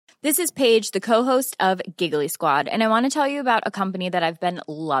This is Paige, the co-host of Giggly Squad, and I want to tell you about a company that I've been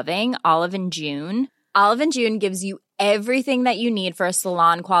loving, Olive and June. Olive and June gives you everything that you need for a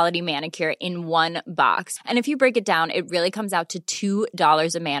salon-quality manicure in one box. And if you break it down, it really comes out to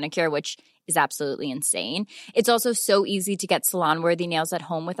 $2 a manicure, which is absolutely insane. It's also so easy to get salon-worthy nails at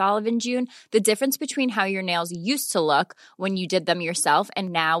home with Olive and June. The difference between how your nails used to look when you did them yourself and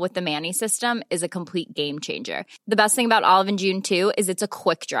now with the Mani system is a complete game changer. The best thing about Olive and June, too, is it's a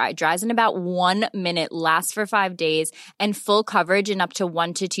quick dry. Dries in about 1 minute, lasts for 5 days, and full coverage in up to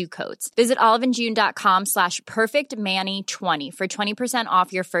 1 to 2 coats. Visit oliveandjune.com/perfectmani20 for 20%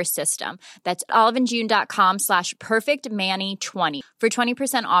 off your first system. That's oliveandjune.com/perfectmani20 for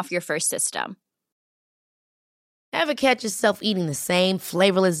 20% off your first system. Ever catch yourself eating the same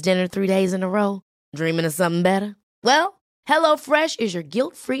flavorless dinner 3 days in a row? Dreaming of something better? Well, HelloFresh is your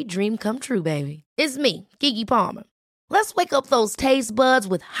guilt-free dream come true, baby. It's me, Keke Palmer. Let's wake up those taste buds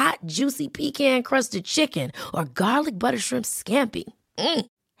with hot, juicy pecan-crusted chicken or garlic butter shrimp scampi.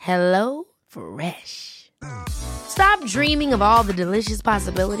 Hello Fresh. Stop dreaming of all the delicious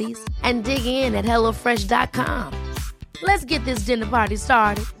possibilities and dig in at HelloFresh.com. Let's get this dinner party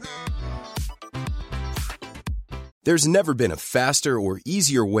started. There's never been a faster or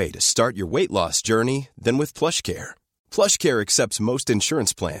easier way to start your weight loss journey than with PlushCare. PlushCare accepts most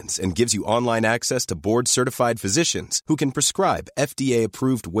insurance plans and gives you online access to board-certified physicians who can prescribe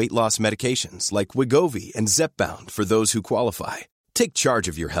FDA-approved weight loss medications like Wegovy and Zepbound for those who qualify. Take charge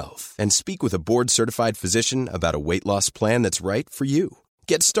of your health and speak with a board-certified physician about a weight loss plan that's right for you.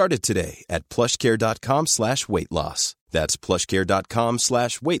 Get started today at plushcare.com/weight loss. That's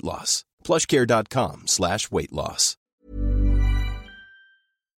plushcare.com/weight loss. plushcare.com/weight loss.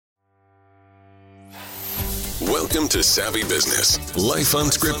 Welcome to Savvy Business, Life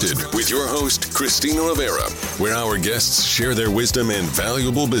Unscripted, with your host, Christina Rivera, where our guests share their wisdom and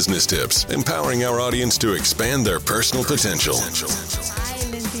valuable business tips, empowering our audience to expand their personal potential. Hi,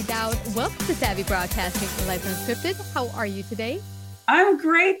 Lyndsay Dowd. Welcome to Savvy Broadcasting, Life Unscripted. How are you today? I'm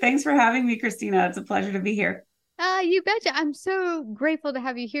great. Thanks for having me, Christina. It's a pleasure to be here. You betcha. I'm so grateful to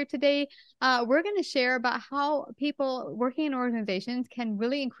have you here today. We're going to share about how people working in organizations can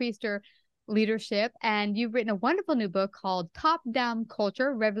really increase their leadership. And you've written a wonderful new book called Top-Down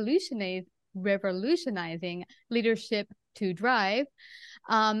Culture, Revolutionizing Leadership to Drive.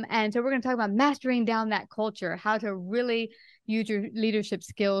 And so we're going to talk about mastering down that culture, how to really use your leadership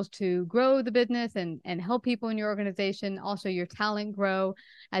skills to grow the business and help people in your organization, also your talent grow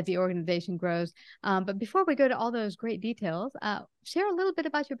as the organization grows. But before we go to all those great details, share a little bit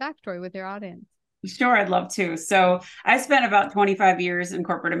about your backstory with your audience. Sure, I'd love to. So I spent about 25 years in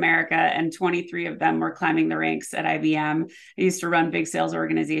corporate America, and 23 of them were climbing the ranks at IBM. I used to run big sales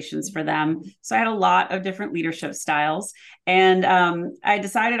organizations for them. So I had a lot of different leadership styles. And I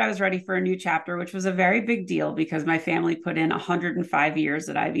decided I was ready for a new chapter, which was a very big deal because my family put in 105 years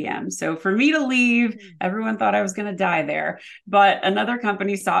at IBM. So for me to leave, everyone thought I was going to die there. But another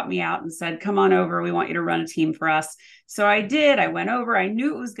company sought me out and said, come on over. We want you to run a team for us. So I did. I went over. I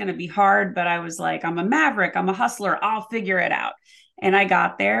knew it was going to be hard, but I was like, I'm a maverick. I'm a hustler. I'll figure it out. And I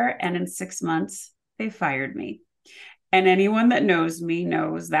got there, and in 6 months, they fired me. And anyone that knows me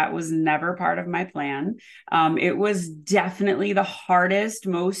knows that was never part of my plan. It was definitely the hardest,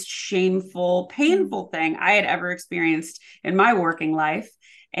 most shameful, painful thing I had ever experienced in my working life.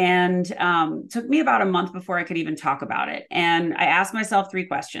 And took me about a month before I could even talk about it. And I asked myself 3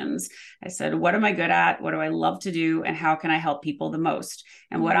 questions. I said, what am I good at? What do I love to do? And how can I help people the most?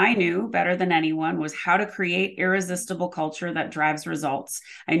 And what I knew better than anyone was how to create irresistible culture that drives results.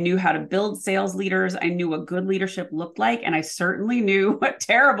 I knew how to build sales leaders. I knew what good leadership looked like. And I certainly knew what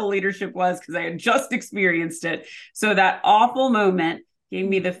terrible leadership was because I had just experienced it. So that awful moment gave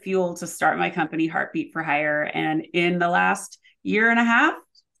me the fuel to start my company, Heartbeat for Hire. And in the last year and a half,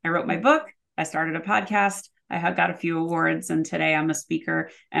 I wrote my book. I started a podcast. I had got a few awards. And today I'm a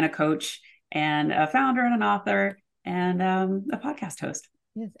speaker and a coach and a founder and an author and a podcast host.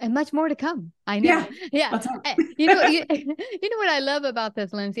 Yes, and much more to come. I know. Yeah. You know what I love about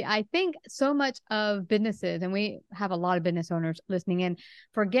this, Lyndsay? I think so much of businesses, and we have a lot of business owners listening in,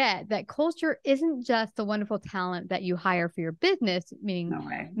 forget that culture isn't just the wonderful talent that you hire for your business,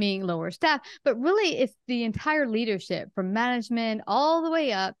 meaning lower staff, but really it's the entire leadership from management all the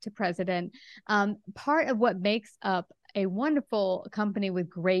way up to president. Part of what makes up a wonderful company with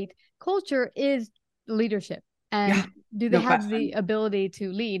great culture is leadership. And do they have the ability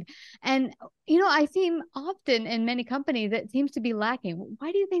to lead? And, I see often in many companies that seems to be lacking.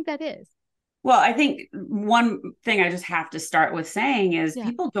 Why do you think that is? Well, I think one thing I just have to start with saying is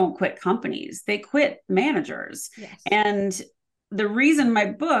people don't quit companies. They quit managers. Yes. And the reason my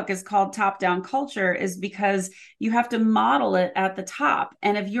book is called Top Down Culture is because you have to model it at the top.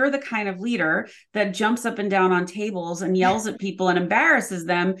 And if you're the kind of leader that jumps up and down on tables and yells at people and embarrasses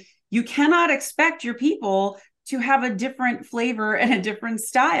them, you cannot expect your people to have a different flavor and a different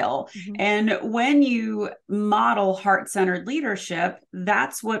style. Mm-hmm. And when you model heart-centered leadership,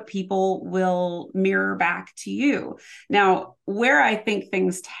 that's what people will mirror back to you. Now, where I think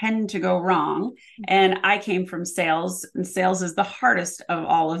things tend to go wrong, and I came from sales, and sales is the hardest of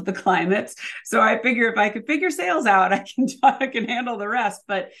all of the climates. So I figure if I could figure sales out, I can handle the rest.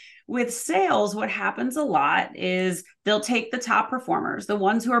 But with sales, what happens a lot is they'll take the top performers, the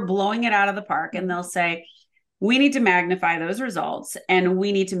ones who are blowing it out of the park, and they'll say, we need to magnify those results and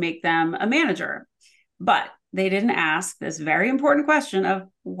we need to make them a manager. But they didn't ask this very important question of,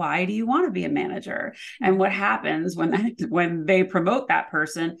 why do you want to be a manager? And what happens when they promote that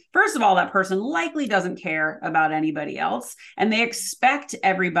person? First of all, that person likely doesn't care about anybody else, and they expect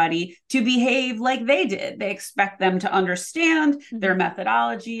everybody to behave like they did. They expect them to understand their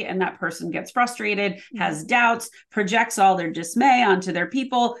methodology, and that person gets frustrated, has doubts, projects all their dismay onto their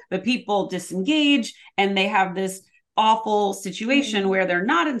people. The people disengage, and they have this awful situation where they're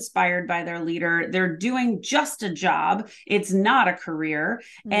not inspired by their leader. They're doing just a job. It's not a career.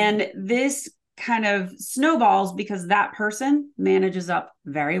 And this kind of snowballs because that person manages up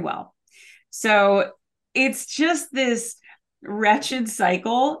very well. So it's just this wretched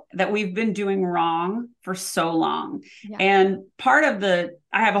cycle that we've been doing wrong for so long. Yeah. And part of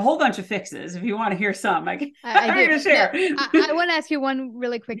I have a whole bunch of fixes. If you want to hear some, I'm going to share. I want to ask you one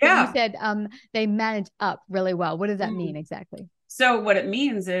really quick thing. You said they manage up really well. What does that mean exactly? So what it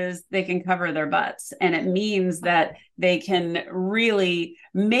means is they can cover their butts, and it means that they can really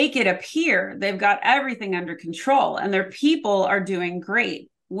make it appear they've got everything under control and their people are doing great.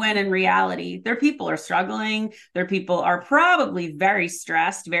 When in reality, their people are struggling. Their people are probably very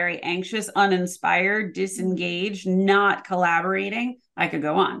stressed, very anxious, uninspired, disengaged, not collaborating. I could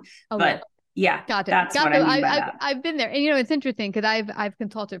go on, but yeah, got it. That's what I mean by that. I've been there, and it's interesting because I've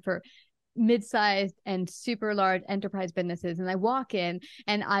consulted for mid-sized and super large enterprise businesses, and I walk in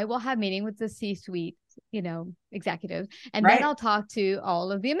and I will have meeting with the C-suite, executives, and then I'll talk to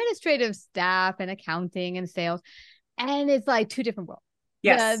all of the administrative staff and accounting and sales, and it's like two different worlds.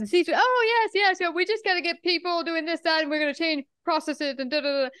 Yes. The C-suite, yes. So we just got to get people doing this, that, and we're going to change processes and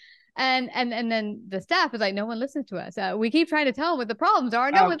And then the staff is like, no one listens to us. We keep trying to tell them what the problems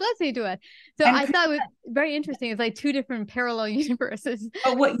are. No one's listening to us. So I thought it was very interesting. It's like two different parallel universes.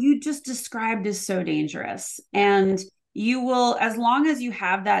 But what you just described is so dangerous. And you will, as long as you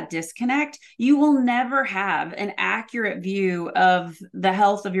have that disconnect, you will never have an accurate view of the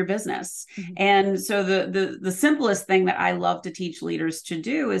health of your business. Mm-hmm. And so the simplest thing that I love to teach leaders to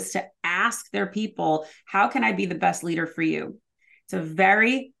do is to ask their people, how can I be the best leader for you? It's a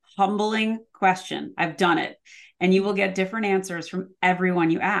very humbling question. I've done it. And you will get different answers from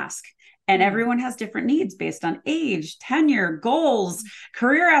everyone you ask. And everyone has different needs based on age, tenure, goals,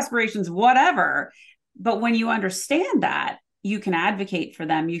 career aspirations, whatever. But when you understand that, you can advocate for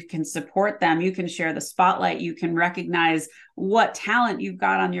them, you can support them, you can share the spotlight, you can recognize what talent you've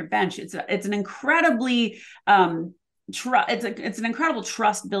got on your bench. It's an incredibly it's an incredible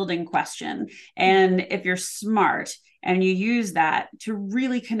trust building question. And if you're smart and you use that to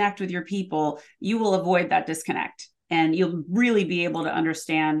really connect with your people, you will avoid that disconnect, and you'll really be able to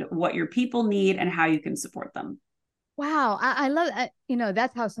understand what your people need and how you can support them. Wow. I love that.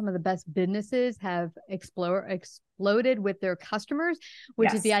 That's how some of the best businesses have exploded with their customers,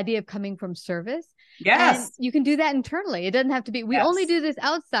 which is the idea of coming from service. Yes. And you can do that internally. It doesn't have to be, we only do this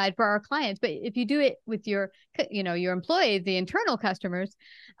outside for our clients, but if you do it with your employees, the internal customers,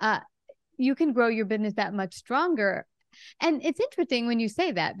 you can grow your business that much stronger. And it's interesting when you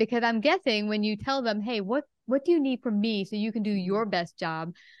say that, because I'm guessing when you tell them, hey, what do you need from me so you can do your best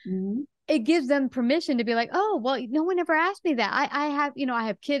job? Mm-hmm. It gives them permission to be like, oh, well, no one ever asked me that. I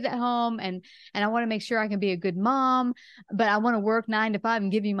have kids at home and I want to make sure I can be a good mom, but I want to work 9 to 5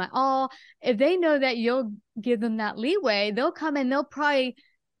 and give you my all. If they know that you'll give them that leeway, they'll come and they'll probably,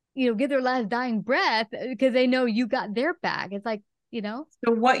 give their last dying breath because they know you got their back. It's like,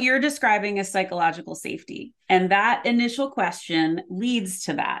 So what you're describing is psychological safety. And that initial question leads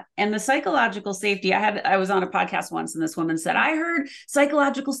to that. And the psychological safety, I was on a podcast once and this woman said, I heard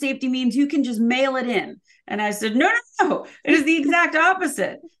psychological safety means you can just mail it in. And I said, no, it is the exact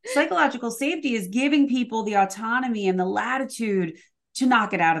opposite. Psychological safety is giving people the autonomy and the latitude to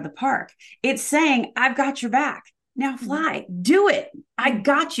knock it out of the park. It's saying, I've got your back. Now fly, do it. I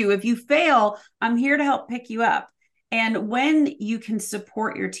got you. If you fail, I'm here to help pick you up. And when you can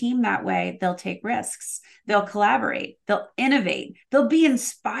support your team that way, they'll take risks, they'll collaborate, they'll innovate, they'll be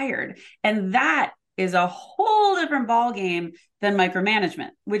inspired. And that is a whole different ballgame than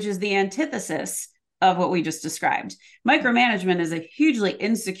micromanagement, which is the antithesis of what we just described. Micromanagement is a hugely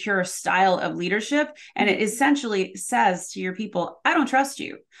insecure style of leadership. And it essentially says to your people, I don't trust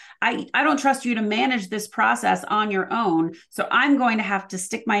you. I don't trust you to manage this process on your own. So I'm going to have to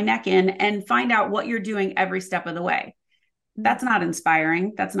stick my neck in and find out what you're doing every step of the way. That's not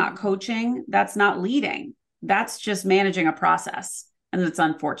inspiring. That's not coaching. That's not leading. That's just managing a process. And it's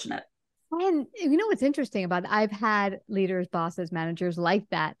unfortunate. And you know what's interesting about it? I've had leaders, bosses, managers like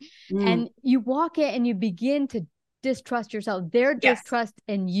that. And you walk in and you begin to distrust yourself. Their distrust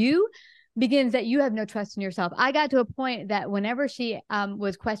in you begins that you have no trust in yourself. I got to a point that whenever she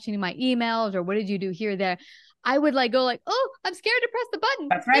was questioning my emails or what did you do here, there, I would go oh, I'm scared to press the button.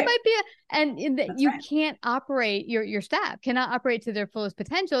 That's right. It might be you can't operate, your staff cannot operate to their fullest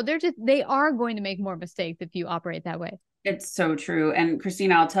potential. They are going to make more mistakes if you operate that way. It's so true. And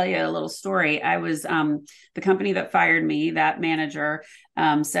Christina, I'll tell you a little story. I was, the company that fired me, that manager,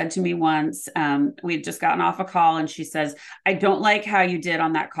 said to me once, we had just gotten off a call and she says, I don't like how you did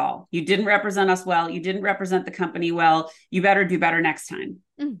on that call. You didn't represent us well. You didn't represent the company well. You better do better next time.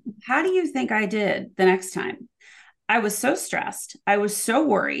 How do you think I did the next time? I was so stressed. I was so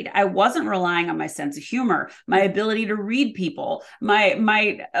worried. I wasn't relying on my sense of humor, my ability to read people,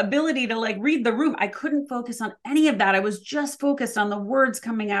 my ability to read the room. I couldn't focus on any of that. I was just focused on the words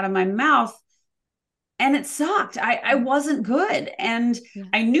coming out of my mouth. And it sucked. I wasn't good. And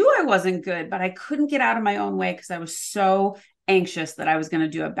I knew I wasn't good, but I couldn't get out of my own way because I was so anxious that I was going to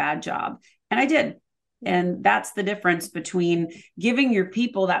do a bad job. And I did. And that's the difference between giving your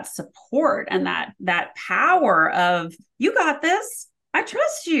people that support and that power of, you got this. I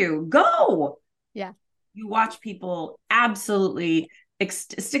trust you. Go. Yeah. You watch people absolutely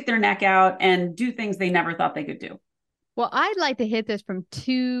stick their neck out and do things they never thought they could do. Well, I'd like to hit this from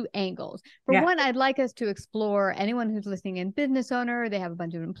two angles. For one, I'd like us to explore anyone who's listening in, business owner, they have a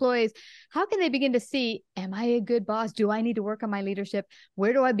bunch of employees. How can they begin to see, am I a good boss? Do I need to work on my leadership?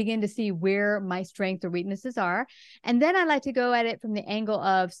 Where do I begin to see where my strengths or weaknesses are? And then I'd like to go at it from the angle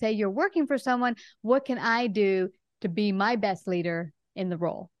of, say you're working for someone, what can I do to be my best leader in the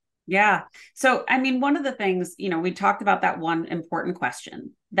role? Yeah. So, I mean, one of the things, we talked about that one important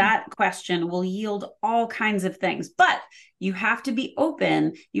question. That question will yield all kinds of things, but you have to be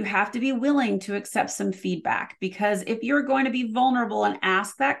open. You have to be willing to accept some feedback, because if you're going to be vulnerable and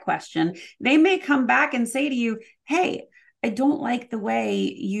ask that question, they may come back and say to you, hey, I don't like the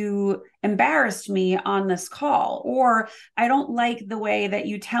way you embarrassed me on this call, or I don't like the way that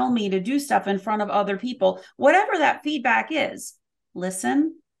you tell me to do stuff in front of other people. Whatever that feedback is,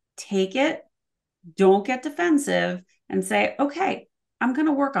 listen, take it, don't get defensive, and say, okay, I'm going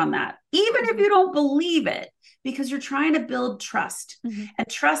to work on that. Even if you don't believe it, because you're trying to build trust. And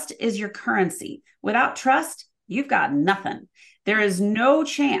trust is your currency. Without trust, you've got nothing. There is no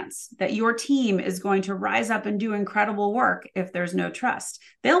chance that your team is going to rise up and do incredible work if there's no trust.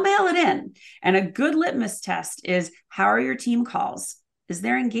 They'll mail it in. And a good litmus test is, how are your team calls? Is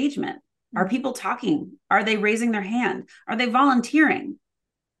there engagement? Are people talking? Are they raising their hand? Are they volunteering?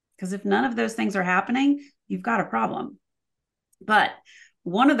 Because if none of those things are happening, you've got a problem. But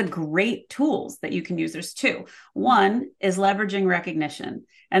one of the great tools that you can use, there's two. One is leveraging recognition.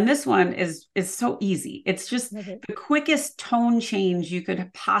 And this one is so easy. It's just the quickest tone change you could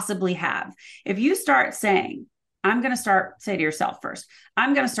possibly have. If you start saying, say to yourself first,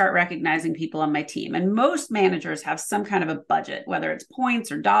 I'm going to start recognizing people on my team. And most managers have some kind of a budget, whether it's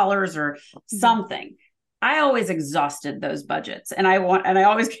points or dollars or something. I always exhausted those budgets, and I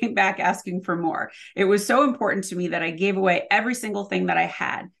always came back asking for more. It was so important to me that I gave away every single thing that I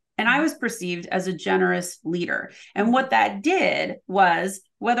had. And I was perceived as a generous leader. And what that did was,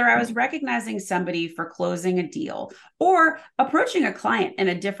 whether I was recognizing somebody for closing a deal, or approaching a client in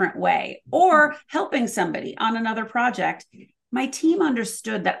a different way, or helping somebody on another project, my team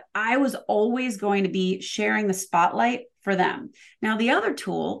understood that I was always going to be sharing the spotlight for them. Now, the other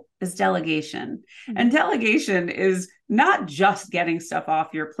tool is delegation. And delegation is not just getting stuff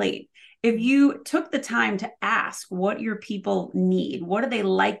off your plate. If you took the time to ask what your people need, what do they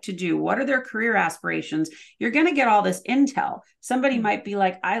like to do? What are their career aspirations? You're going to get all this intel. Somebody might be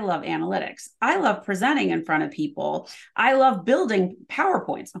like, I love analytics. I love presenting in front of people. I love building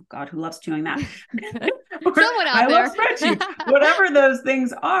PowerPoints. Oh God, who loves doing that? Someone out there. Love spreadsheets. Whatever those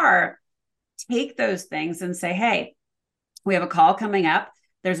things are, take those things and say, hey, we have a call coming up.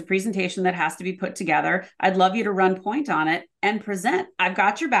 There's a presentation that has to be put together. I'd love you to run point on it and present. I've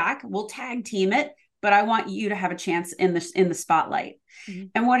got your back. We'll tag team it. but I want you to have a chance in the spotlight. Mm-hmm.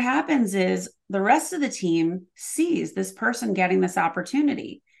 And what happens is the rest of the team sees this person getting this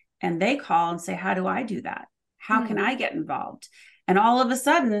opportunity, and they call and say, how do I do that? How can I get involved? And all of a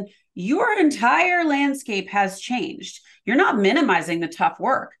sudden, your entire landscape has changed. You're not minimizing the tough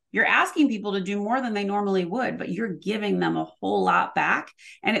work. You're asking people to do more than they normally would, but you're giving them a whole lot back.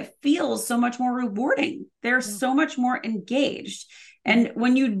 And it feels so much more rewarding. They're so much more engaged. And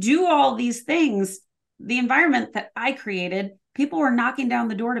when you do all these things, the environment that I created, people were knocking down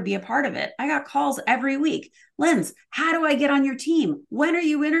the door to be a part of it. I got calls every week. Lynn, how do I get on your team? When are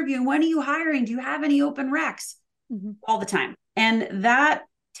you interviewing? When are you hiring? Do you have any open recs? Mm-hmm. All the time. And that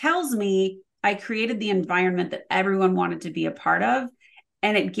tells me I created the environment that everyone wanted to be a part of.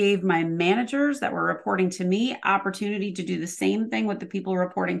 And it gave my managers that were reporting to me opportunity to do the same thing with the people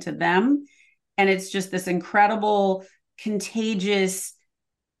reporting to them. And it's just this incredible, contagious,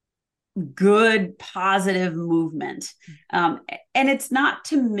 good, positive movement. And it's not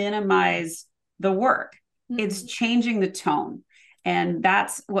to minimize the work. Mm-hmm. It's changing the tone. And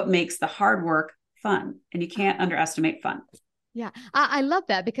that's what makes the hard work fun. And you can't underestimate fun. Yeah, I love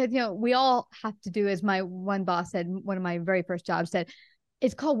that because, we all have to do, as my one boss said, one of my very first jobs said,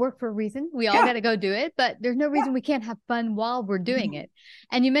 it's called work for a reason. We all got to go do it, but there's no reason we can't have fun while we're doing it.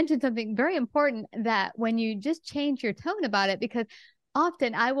 And you mentioned something very important, that when you just change your tone about it, because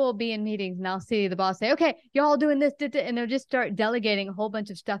often I will be in meetings and I'll see the boss say, okay, you're all doing this, and they'll just start delegating a whole bunch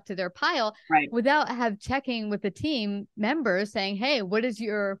of stuff to their pile without checking with the team members saying, hey, what is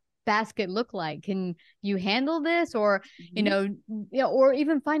your basket look like? Can you handle this? Or, or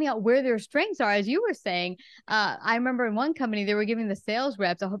even finding out where their strengths are. As you were saying, I remember in one company, they were giving the sales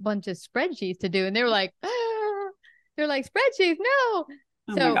reps a whole bunch of spreadsheets to do. And they were like, spreadsheets, no.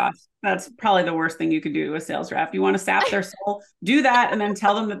 Oh my gosh, that's probably the worst thing you could do to a sales rep. You want to sap their soul, do that, and then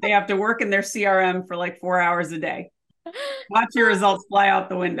tell them that they have to work in their CRM for like 4 hours a day. Watch your results fly out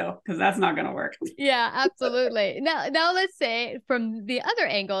the window, because that's not going to work. Yeah, absolutely. Now let's say from the other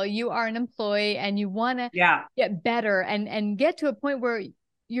angle, you are an employee and you want to get better and get to a point where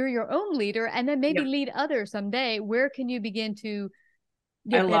you're your own leader, and then maybe lead others someday. Where can you begin to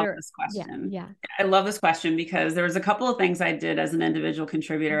get better? I love this question. Yeah. I love this question because there was a couple of things I did as an individual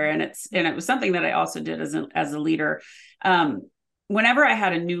contributor, and it was something that I also did as a leader. Whenever I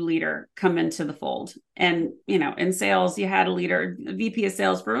had a new leader come into the fold, and, in sales, you had a VP of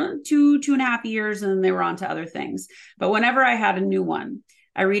sales for 2.5 years, and then they were on to other things. But whenever I had a new one,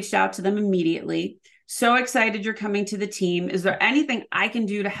 I reached out to them immediately. So excited you're coming to the team. Is there anything I can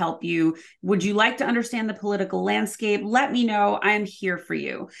do to help you? Would you like to understand the political landscape? Let me know. I am here for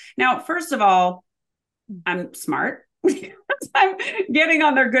you. Now, first of all, I'm smart. I'm getting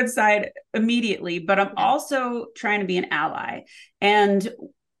on their good side immediately, but I'm also trying to be an ally. And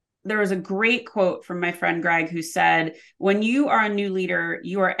there was a great quote from my friend Greg, who said, when you are a new leader,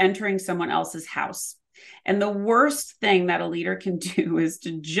 you are entering someone else's house. And the worst thing that a leader can do is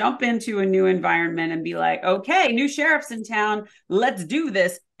to jump into a new environment and be like, okay, new sheriff's in town, let's do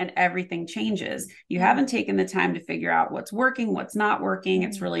this. And everything changes. You haven't taken the time to figure out what's working, what's not working.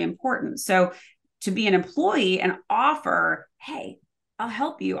 It's really important. So to be an employee and offer, hey, I'll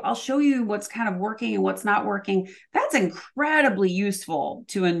help you. I'll show you what's kind of working and what's not working. That's incredibly useful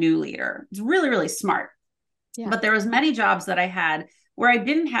to a new leader. It's really, really smart. Yeah. But there was many jobs that I had where I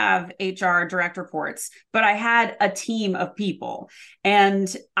didn't have HR direct reports, but I had a team of people,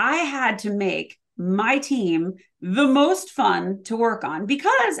 and I had to make my team the most fun to work on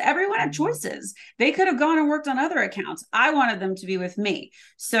because everyone had choices. They could have gone and worked on other accounts. I wanted them to be with me.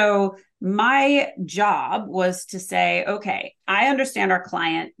 So my job was to say, okay, I understand our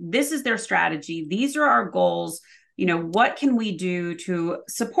client. This is their strategy. These are our goals. What can we do to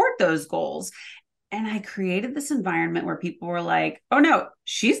support those goals? And I created this environment where people were like, oh no,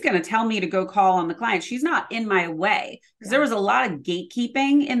 she's going to tell me to go call on the client. She's not in my way. Because there was a lot of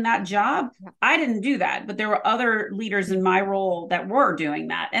gatekeeping in that job. I didn't do that, but there were other leaders in my role that were doing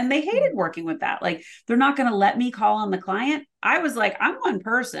that. And they hated working with that. Like, they're not going to let me call on the client. I was like, I'm one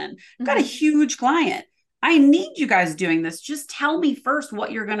person. I've got a huge client. I need you guys doing this. Just tell me first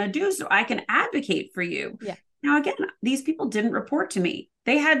what you're going to do so I can advocate for you. Yeah. Now, again, these people didn't report to me.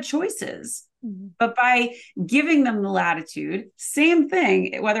 They had choices. But by giving them the latitude, same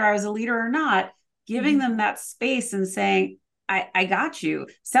thing, whether I was a leader or not, giving them that space and saying, I got you,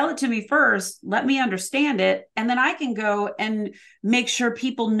 sell it to me first, let me understand it. And then I can go and make sure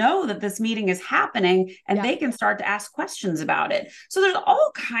people know that this meeting is happening, and they can start to ask questions about it. So there's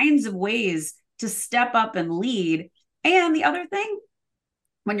all kinds of ways to step up and lead. And the other thing,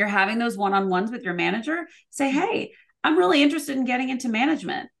 when you're having those one-on-ones with your manager, say, hey, I'm really interested in getting into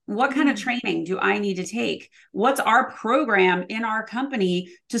management. What kind of training do I need to take? What's our program in our company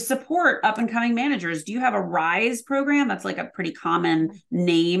to support up and coming managers? Do you have a RISE program? That's like a pretty common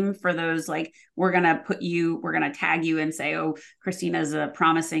name for those. Like, we're going to tag you and say, oh, Christina's a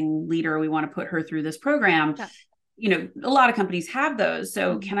promising leader. We want to put her through this program. Yeah. A lot of companies have those.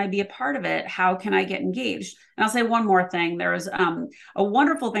 So can I be a part of it? How can I get engaged? And I'll say one more thing. There was a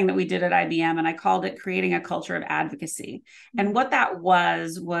wonderful thing that we did at IBM, and I called it creating a culture of advocacy. And what that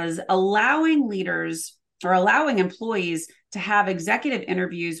was allowing leaders or allowing employees to have executive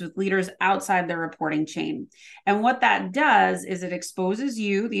interviews with leaders outside their reporting chain. And what that does is it exposes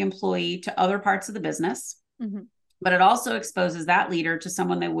you, the employee, to other parts of the business, but it also exposes that leader to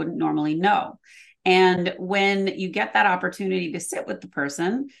someone they wouldn't normally know. And when you get that opportunity to sit with the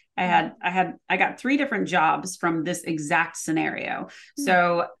person, I got 3 different jobs from this exact scenario.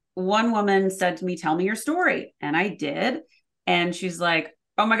 So one woman said to me, tell me your story. And I did. And she's like,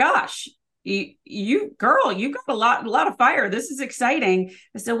 oh my gosh, you girl, you got a lot of fire. This is exciting.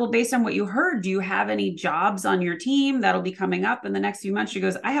 I said, well, based on what you heard, do you have any jobs on your team that'll be coming up in the next few months? She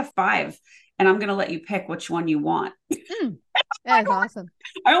goes, I have 5. And I'm going to let you pick which one you want. That's awesome.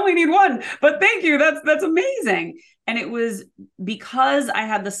 I only need 1, but thank you. That's amazing. And it was because I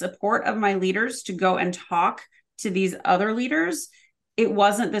had the support of my leaders to go and talk to these other leaders. It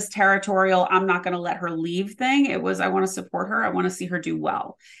wasn't this territorial, I'm not going to let her leave thing. It was, I want to support her. I want to see her do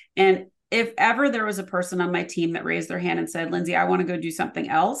well. And if ever there was a person on my team that raised their hand and said, Lyndsay, I want to go do something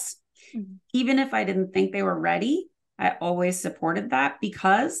else, even if I didn't think they were ready, I always supported that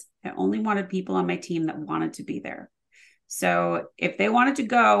because I only wanted people on my team that wanted to be there. So if they wanted to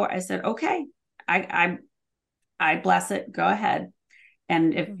go, I said, okay, I bless it. Go ahead.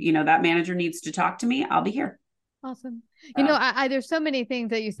 And if, that manager needs to talk to me, I'll be here. Awesome. There's so many things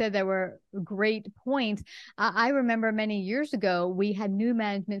that you said that were great points. I remember many years ago, we had new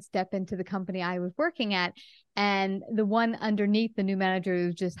management step into the company I was working at. And the one underneath the new manager who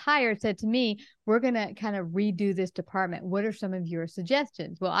was just hired said to me, we're going to kind of redo this department. What are some of your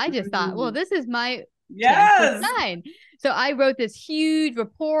suggestions? Well, I just thought, well, this is my chance to shine. So I wrote this huge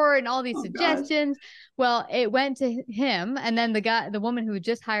report and all these suggestions. Gosh. Well, it went to him. And then the woman who was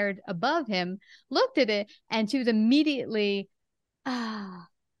just hired above him looked at it and she was immediately,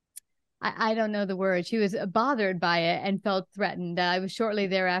 I don't know the word. She was bothered by it and felt threatened. I was shortly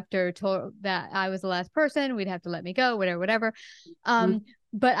thereafter told that I was the last person. We'd have to let me go, whatever.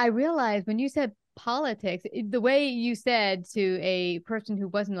 But I realized when you said politics, the way you said to a person who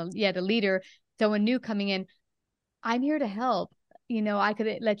wasn't yet a leader, someone new coming in, I'm here to help. I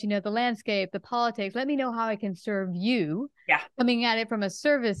could let you know the landscape, the politics. Let me know how I can serve you. Yeah. Coming at it from a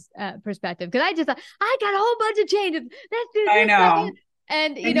service perspective. Because I just thought, I got a whole bunch of changes. Let's do this. I know.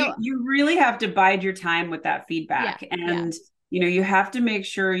 And you really have to bide your time with that feedback. You have to make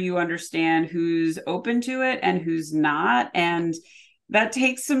sure you understand who's open to it and who's not. And that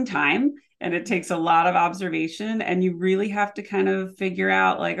takes some time and it takes a lot of observation. And you really have to kind of figure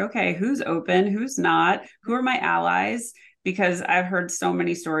out like, okay, who's open, who's not, who are my allies? Because I've heard so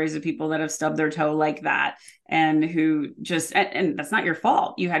many stories of people that have stubbed their toe like that and who just, and that's not your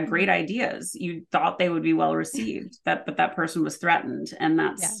fault. You had great ideas. You thought they would be well received, but that person was threatened. And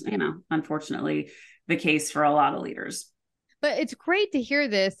that's, unfortunately the case for a lot of leaders. But it's great to hear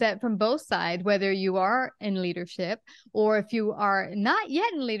this, that from both sides, whether you are in leadership or if you are not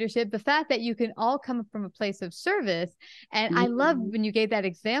yet in leadership, the fact that you can all come from a place of service. And I love when you gave that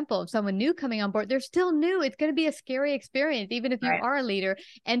example of someone new coming on board. They're still new. It's going to be a scary experience, even if you are a leader,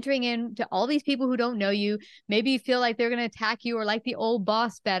 entering into all these people who don't know you. Maybe you feel like they're going to attack you or like the old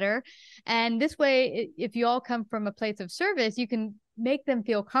boss better. And this way, if you all come from a place of service, you can make them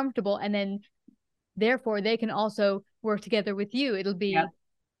feel comfortable, and then therefore they can also work together with you. It'll be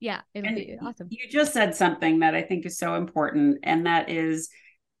be awesome. You just said something that I think is so important, and that is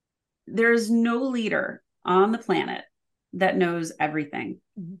there's no leader on the planet that knows everything.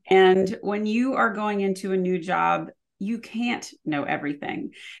 And when you are going into a new job, you can't know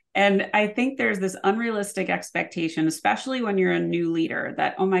everything. And I think there's this unrealistic expectation, especially when you're a new leader,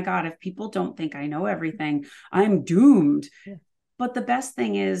 that, oh my God, if people don't think I know everything, I'm doomed. Yeah. But the best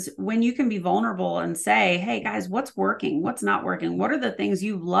thing is when you can be vulnerable and say, hey guys, what's working? What's not working? What are the things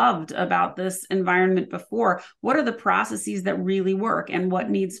you've loved about this environment before? What are the processes that really work and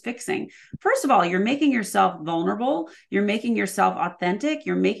what needs fixing? First of all, you're making yourself vulnerable. You're making yourself authentic.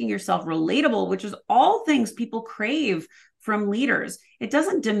 You're making yourself relatable, which is all things people crave from leaders. It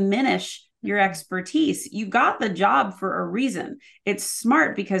doesn't diminish your expertise. You got the job for a reason. It's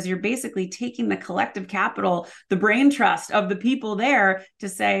smart because you're basically taking the collective capital, the brain trust of the people there to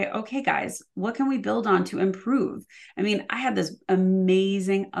say, okay, guys, what can we build on to improve? I mean, I had this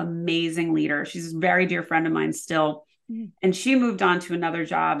amazing, amazing leader. She's a very dear friend of mine still. And she moved on to another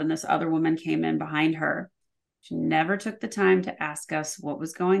job, and this other woman came in behind her. She never took the time to ask us what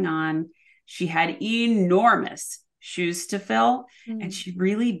was going on. She had enormous shoes to fill, and she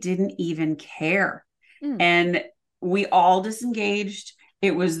really didn't even care. And we all disengaged.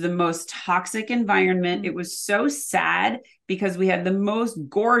 It was the most toxic environment. It was so sad because we had the most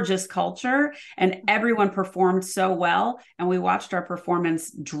gorgeous culture and everyone performed so well. And we watched our performance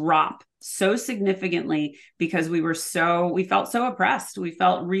drop so significantly because we felt so oppressed. We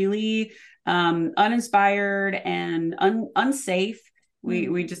felt really uninspired and unsafe.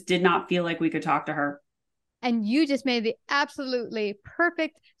 We just did not feel like we could talk to her. And you just made the absolutely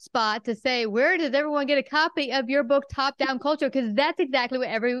perfect spot to say, where does everyone get a copy of your book, Top Down Culture? Because that's exactly what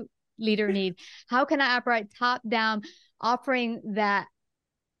every leader needs. How can I operate top down, offering that?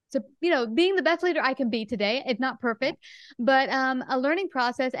 So, being the best leader I can be today. It's not perfect, but a learning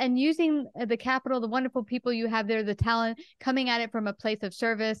process and using the capital, the wonderful people you have there, the talent, coming at it from a place of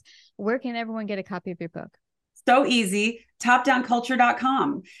service. Where can everyone get a copy of your book? So easy,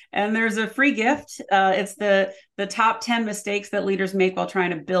 topdownculture.com. And there's a free gift. It's the top 10 mistakes that leaders make while trying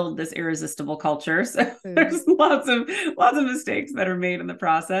to build this irresistible culture. So there's lots of mistakes that are made in the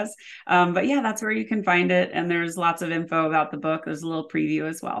process. But yeah, that's where you can find it. And there's lots of info about the book. There's a little preview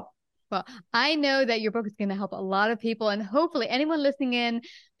as well. Well, I know that your book is going to help a lot of people, and hopefully anyone listening in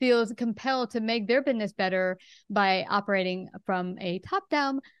feels compelled to make their business better by operating from a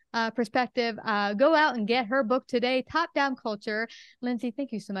top-down perspective. Go out and get her book today, Top Down Culture. Lyndsay,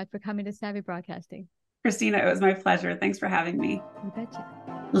 thank you so much for coming to Savvy Broadcasting. Christina, it was my pleasure. Thanks for having me. You betcha.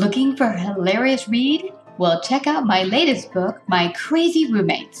 Looking for a hilarious read? Well, check out my latest book, My Crazy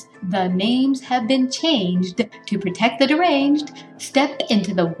Roommates. The names have been changed to protect the deranged. Step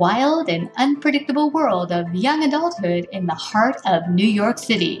into the wild and unpredictable world of young adulthood in the heart of New York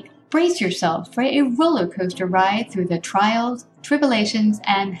City. Brace yourself for a roller coaster ride through the trials, tribulations,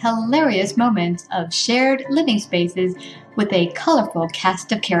 and hilarious moments of shared living spaces with a colorful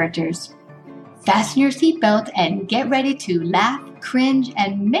cast of characters. Fasten your seatbelt and get ready to laugh, cringe,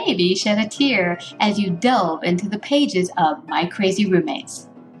 and maybe shed a tear as you delve into the pages of My Crazy Roommates.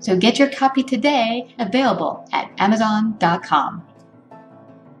 So get your copy today, available at Amazon.com.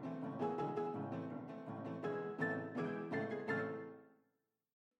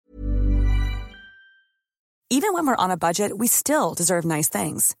 Even when we're on a budget, we still deserve nice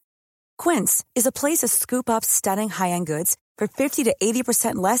things. Quince is a place to scoop up stunning high-end goods for 50 to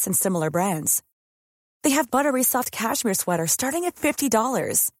 80% less than similar brands. They have buttery soft cashmere sweaters starting at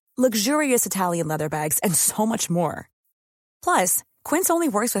 $50, luxurious Italian leather bags, and so much more. Plus, Quince only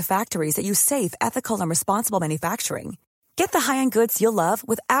works with factories that use safe, ethical, and responsible manufacturing. Get the high-end goods you'll love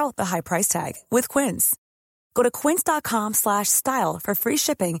without the high price tag with Quince. Go to quince.com/style for free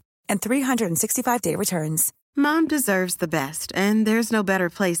shipping and 365-day returns. Mom deserves the best, and there's no better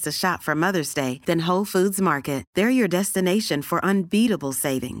place to shop for Mother's Day than Whole Foods Market. They're your destination for unbeatable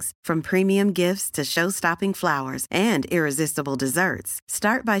savings, from premium gifts to show-stopping flowers and irresistible desserts.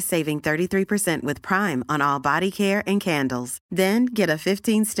 Start by saving 33% with Prime on all body care and candles. Then get a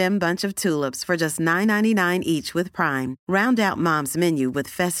 15-stem bunch of tulips for just $9.99 each with Prime. Round out Mom's menu with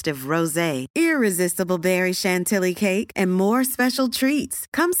festive rosé, irresistible berry chantilly cake, and more special treats.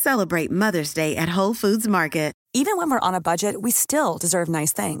 Come celebrate Mother's Day at Whole Foods Market. Even when we're on a budget, we still deserve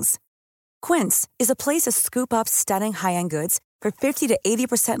nice things. Quince is a place to scoop up stunning high-end goods for 50 to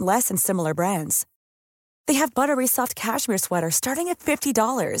 80% less than similar brands. They have buttery soft cashmere sweaters starting at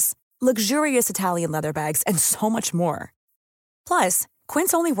 $50, luxurious Italian leather bags, and so much more. Plus,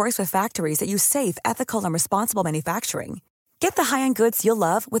 Quince only works with factories that use safe, ethical, and responsible manufacturing. Get the high-end goods you'll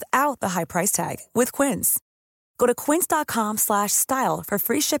love without the high price tag with Quince. Go to quince.com/style for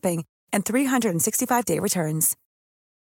free shipping and 365-day returns.